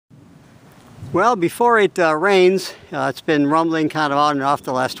Well, before it rains, it's been rumbling kind of on and off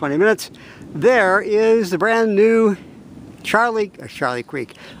the last 20 minutes. There is the brand new Charlie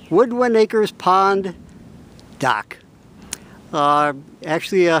Creek Woodwind Acres pond dock.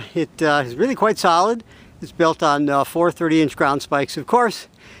 Actually, it is really quite solid. It's built on 4 30-inch ground spikes, of course.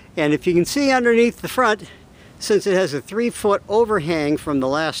 And if you can see underneath the front, since it has a 3-foot overhang from the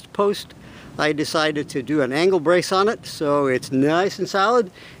last post, I decided to do an angle brace on it so it's nice and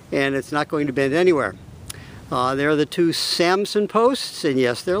solid and it's not going to bend anywhere. There are the 2 Samson posts, and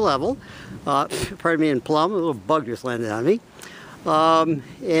yes, they're level. Pardon me, in plumb, a little bug just landed on me.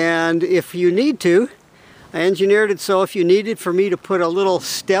 And if you need to, I engineered it so if you needed for me to put a little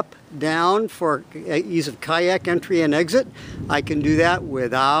step down for ease of kayak entry and exit, I can do that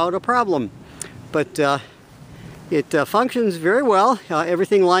without a problem. But it functions very well.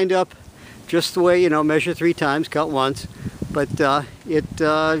 Everything lined up just the way, you know, measure 3 times, cut once. But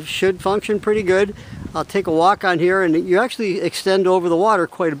it should function pretty good. I'll take a walk on here, and you actually extend over the water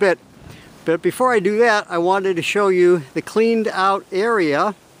quite a bit. But before I do that, I wanted to show you the cleaned out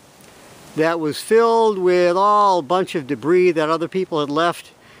area that was filled with a bunch of debris that other people had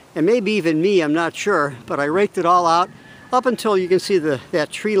left, and maybe even me, I'm not sure, but I raked it all out up until you can see that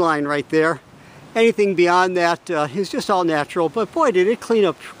tree line right there. Anything beyond that is just all natural, but boy, did it clean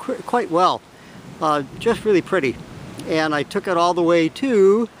up quite well. Just really pretty. And I took it all the way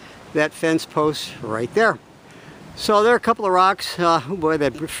to that fence post right there. So there are a couple of rocks. Boy,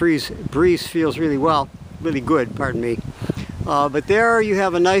 that breeze feels really good, pardon me. But there you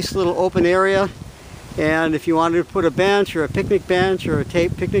have a nice little open area, and if you wanted to put a bench or a picnic bench or a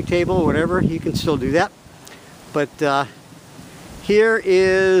picnic table or whatever, you can still do that. But here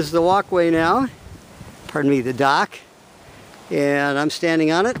is the walkway now, pardon me, the dock, and I'm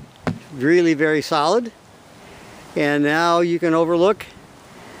standing on it, really very solid. And now you can overlook.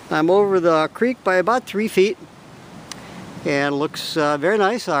 I'm over the creek by about 3 feet, and it looks very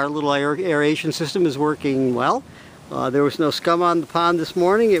nice. Our little aeration system is working well. There was no scum on the pond this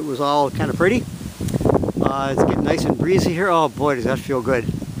morning. It was all kind of pretty. It's getting nice and breezy here. Oh boy, does that feel good.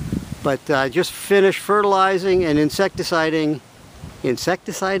 But just finished fertilizing and insecticiding,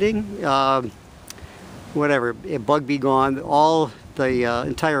 whatever, a bug be gone. All the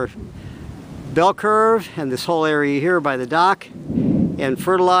entire bell curve and this whole area here by the dock, and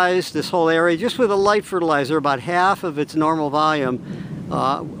fertilized this whole area just with a light fertilizer, about half of its normal volume.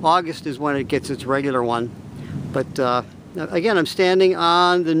 August is when it gets its regular one. But again, I'm standing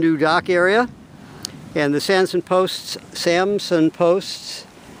on the new dock area, and the Samson Posts,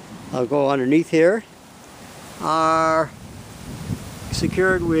 I'll go underneath here, are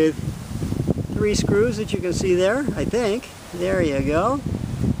secured with 3 screws that you can see there, I think. There you go.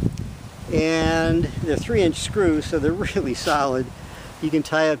 And they're 3-inch screws, so they're really solid. You can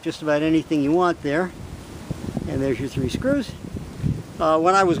tie up just about anything you want there. And there's your 3 screws.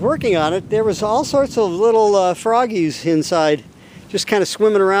 When I was working on it, there was all sorts of little froggies inside, just kind of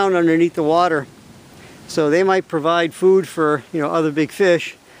swimming around underneath the water. So they might provide food for, you know, other big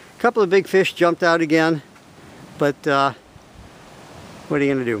fish. A couple of big fish jumped out again, but what are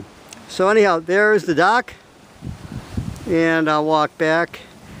you going to do? So anyhow, there's the dock, and I'll walk back.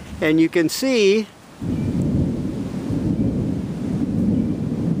 And you can see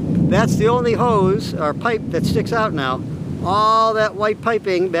that's the only hose or pipe that sticks out now. All that white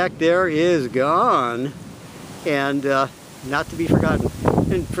piping back there is gone, and not to be forgotten.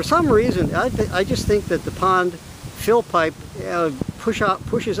 And for some reason, I just think that the pond fill pipe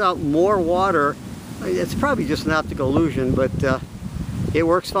pushes out more water. It's probably just an optical illusion, but it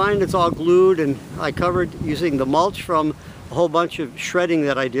works fine. It's all glued, and I covered using the mulch from a whole bunch of shredding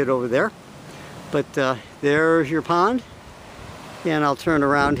that I did over there. But there's your pond, and I'll turn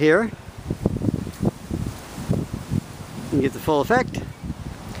around here and get the full effect.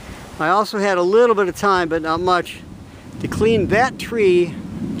 I also had a little bit of time, but not much, to clean that tree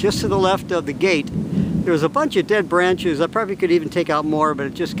just to the left of the gate. There was a bunch of dead branches. I probably could even take out more, but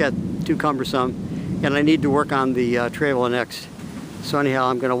it just got too cumbersome, and I need to work on the trail next. So anyhow,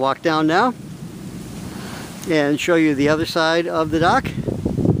 I'm going to walk down now and show you the other side of the dock.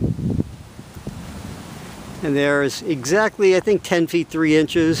 And there's exactly, I think, 10 feet 3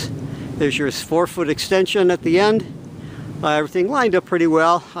 inches. There's your 4-foot extension at the end. Everything lined up pretty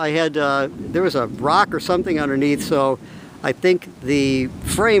well. I had there was a rock or something underneath, so I think the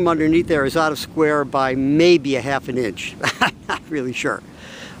frame underneath there is out of square by maybe a ½ an inch. I'm not really sure,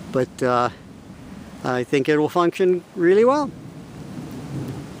 but I think it will function really well.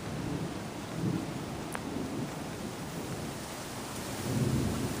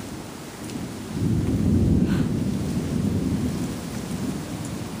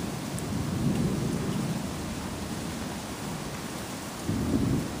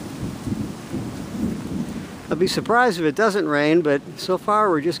 be surprised if it doesn't rain, but so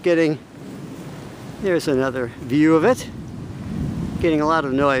far we're just getting, there's another view of it, getting a lot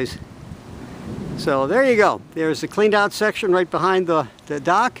of noise. So there you go. There's the cleaned out section right behind the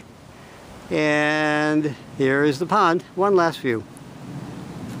dock. And here is the pond. One last view.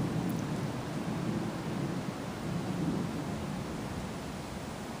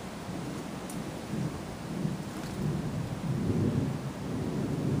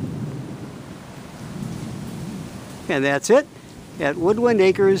 And that's it at Woodwind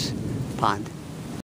Acres Pond.